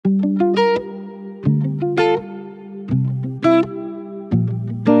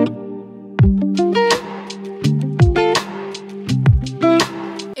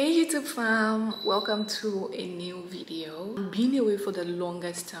welcome to a new video. I've been away for the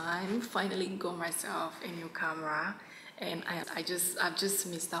longest time. Finally got myself a new camera, and I've just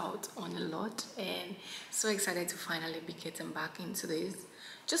missed out on a lot, and so excited to finally be getting back into this.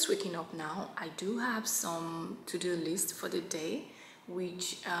 Just waking up now. I do have some to-do list for the day,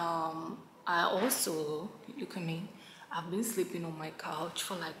 which I also, look at me, I've been sleeping on my couch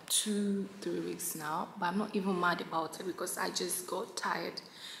for like 2-3 weeks now, but I'm not even mad about it because I just got tired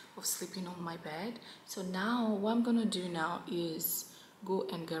of sleeping on my bed. So now what I'm gonna do now is go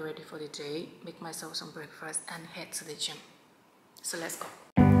and get ready for the day, make myself some breakfast and head to the gym. So let's go.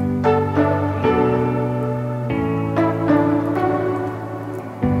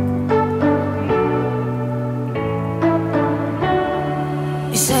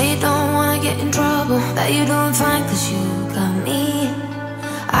 You say you don't wanna get in trouble, that you're doing fine cause you got me.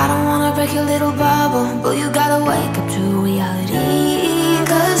 I don't wanna break your little bubble, but you gotta wake up to reality.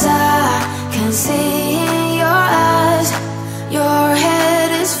 Cause I can see in your eyes, your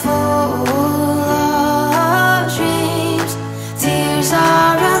head is full of dreams. Tears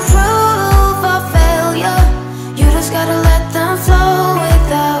are a proof of failure, you just gotta let them flow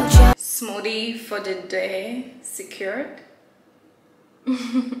without you. Smoothie for the day secured.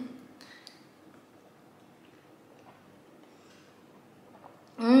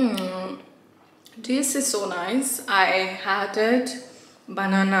 This is so nice. I added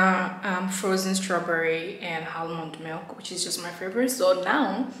banana, frozen strawberry and almond milk, which is just my favorite. So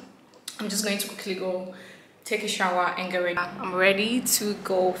now I'm just going to quickly go take a shower and get ready. I'm ready to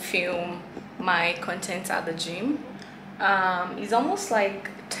go film my content at the gym. It's almost like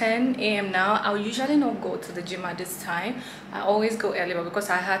 10 a.m. now. I usually not go to the gym at this time. I always go early, but because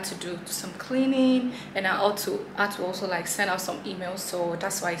I had to do some cleaning and I had to also like send out some emails, so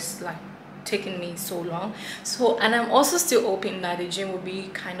that's why it's like taking me so long. So, and I'm also still hoping that the gym will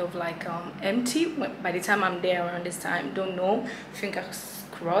be kind of like empty by the time I'm there around this time. Don't know, fingers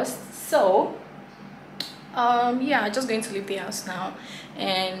crossed. So yeah, I'm just going to leave the house now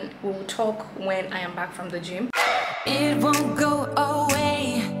and we'll talk when I am back from the gym. It won't go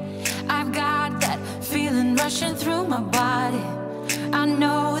away. I've got that feeling rushing through my body. I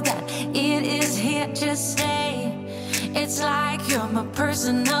know that it is here to stay. It's like you're my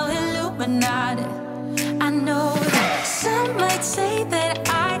personal Illuminati. I know that some might say that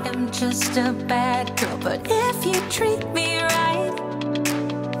I am just a bad girl, but if you treat me right,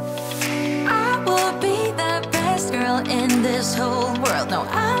 I will be the best girl in this whole world. No,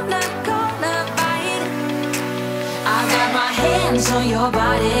 I'm not gonna fight. I got my hands on your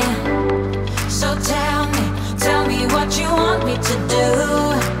body, so tell me what you want me to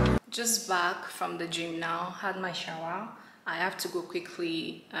do. Just back from the gym now, had my shower. I have to go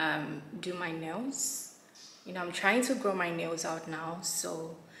quickly do my nails. You know, I'm trying to grow my nails out now,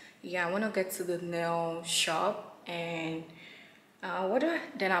 so yeah, I want to get to the nail shop and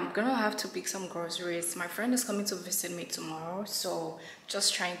then I'm gonna have to pick some groceries. My friend is coming to visit me tomorrow, so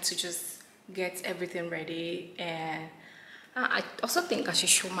just trying to just get everything ready. And I also think I should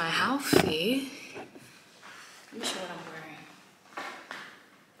show my outfit. Let me show what I'm wearing.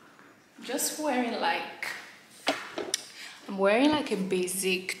 Just wearing like, I'm wearing like a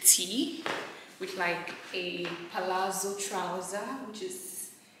basic tee with like a palazzo trouser, which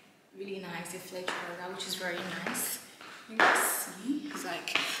is really nice, a flared trouser, which is very nice. You can see, it's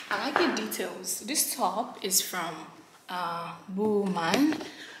like, I like the details. This top is from Woman.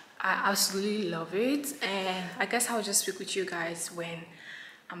 I absolutely love it, and I guess I'll just speak with you guys when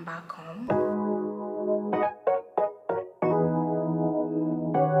I'm back home.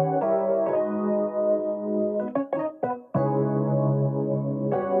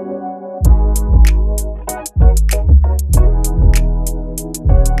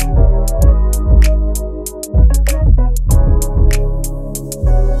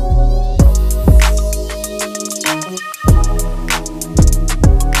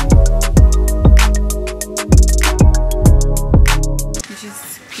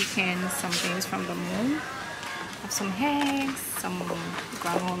 Some things from the mall. I have some eggs, some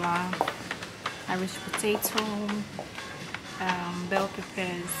granola, Irish potato, bell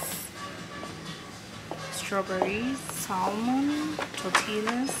peppers, strawberries, salmon,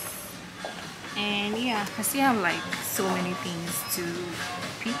 tortillas, and yeah, I still have like so many things to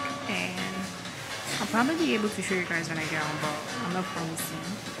pick, and I'll probably be able to show you guys when I get home, but I'm not promising.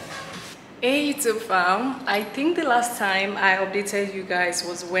 Hey YouTube fam, I think the last time I updated you guys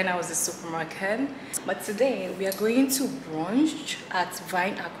was when I was in the supermarket, but today we are going to brunch at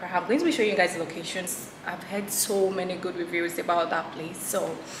Vine Aqua. I'm going to be showing you guys the locations. I've heard so many good reviews about that place,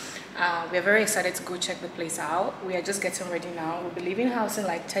 so we are very excited to go check the place out. We are just getting ready now. We'll be leaving house in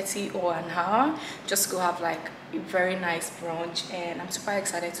like 30 or an hour just to go have like a very nice brunch, and I'm super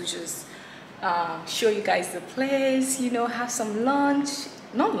excited to just show you guys the place, you know, have some lunch,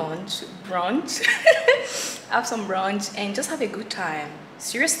 not lunch, brunch. Have some brunch and just have a good time.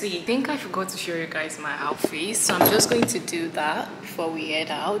 Seriously, I think I forgot to show you guys my outfit, so I'm just going to do that before we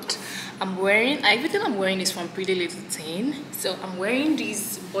head out. I'm wearing, everything I'm wearing is from Pretty Little Thing. So I'm wearing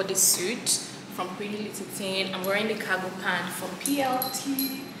this bodysuit from Pretty Little Thing. I'm wearing the cargo pant from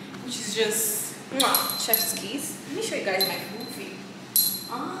PLT, which is just chef's kiss. Let me show you guys my full fit.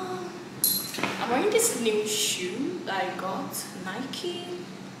 I'm wearing this new shoe that I got, Nike.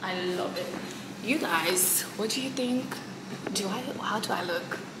 I love it. You guys, what do you think? How do I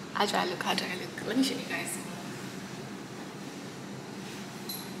look? How do I look? Let me show you guys.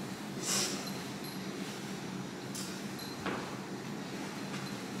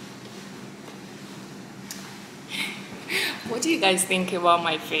 What do you guys think about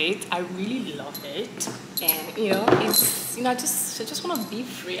my fit? I really love it, and you know, it's, you know, I just want to be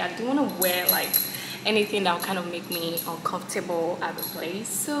free. I don't want to wear like anything that will kind of make me uncomfortable at the place.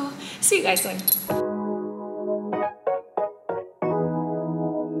 So see you guys soon.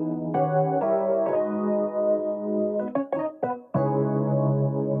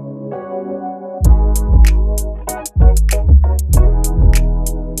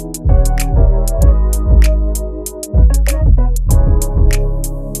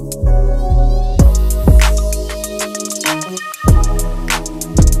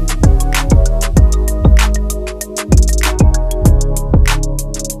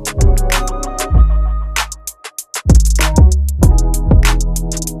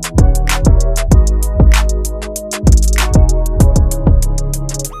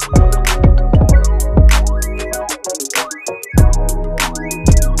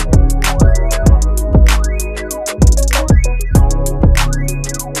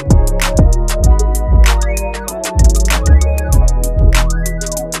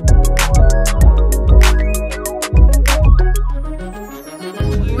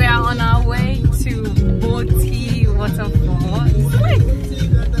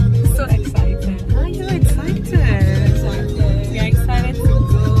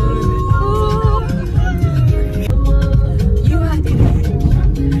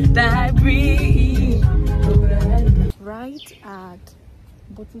 At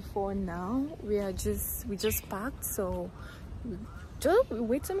BotiFall now. We just parked, so we're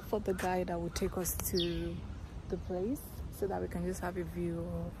waiting for the guy that will take us to the place so that we can just have a view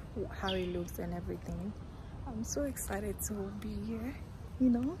of how it looks and everything. I'm so excited to be here. You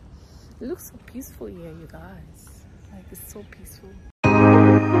know, it looks so peaceful here, you guys. Like, it's so peaceful.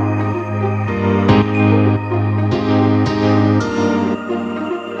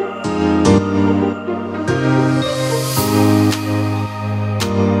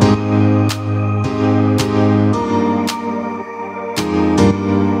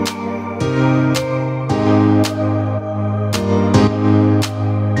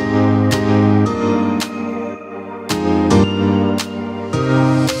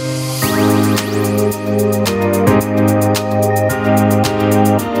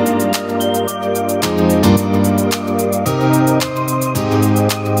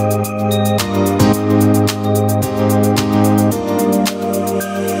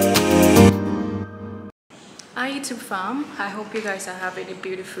 Fam, I hope you guys are having a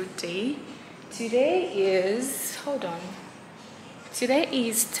beautiful day. Today is, today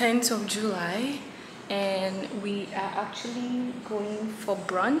is 10th of July and we are actually going for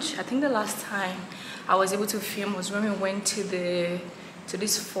brunch. I think the last time I was able to film was when we went to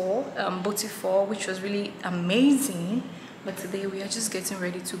this fall, BotiFall, which was really amazing. But today we are just getting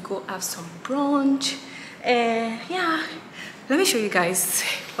ready to go have some brunch, and yeah, let me show you guys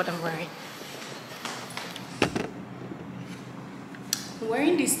what I'm wearing. I'm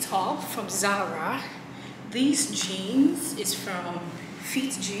wearing this top from Zara. These jeans is from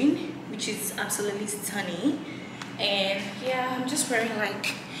Fit Jean, which is absolutely stunning. And yeah, I'm just wearing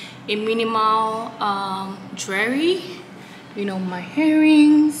like a minimal jewelry, you know, my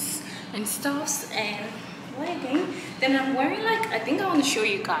earrings and stuff, and what again. Then I'm wearing like, I think I want to show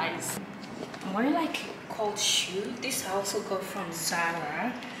you guys, I'm wearing like cold shoe. This I also got from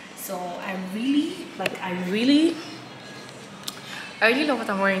Zara. So I really love what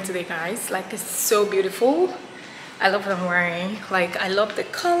I'm wearing today, guys. Like, it's so beautiful. I love what I'm wearing. Like, I love the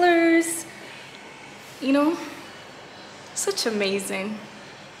colors. you know, such amazing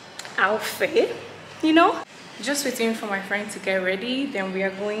outfit, you know. Just waiting for my friend to get ready, then we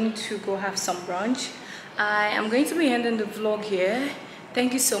are going to go have some brunch. I am going to be ending the vlog here.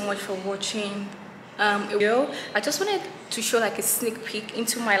 Thank you so much for watching video. I just wanted to show like a sneak peek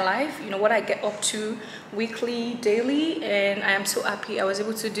into my life, you know, what I get up to weekly, daily, and I am so happy I was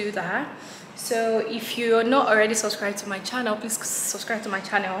able to do that. So if you're not already subscribed to my channel, please subscribe to my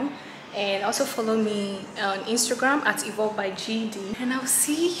channel, and also follow me on Instagram at evolve by GD, and I'll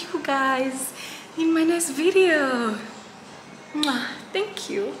see you guys in my next video. Mwah. Thank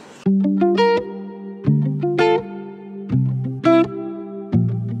you.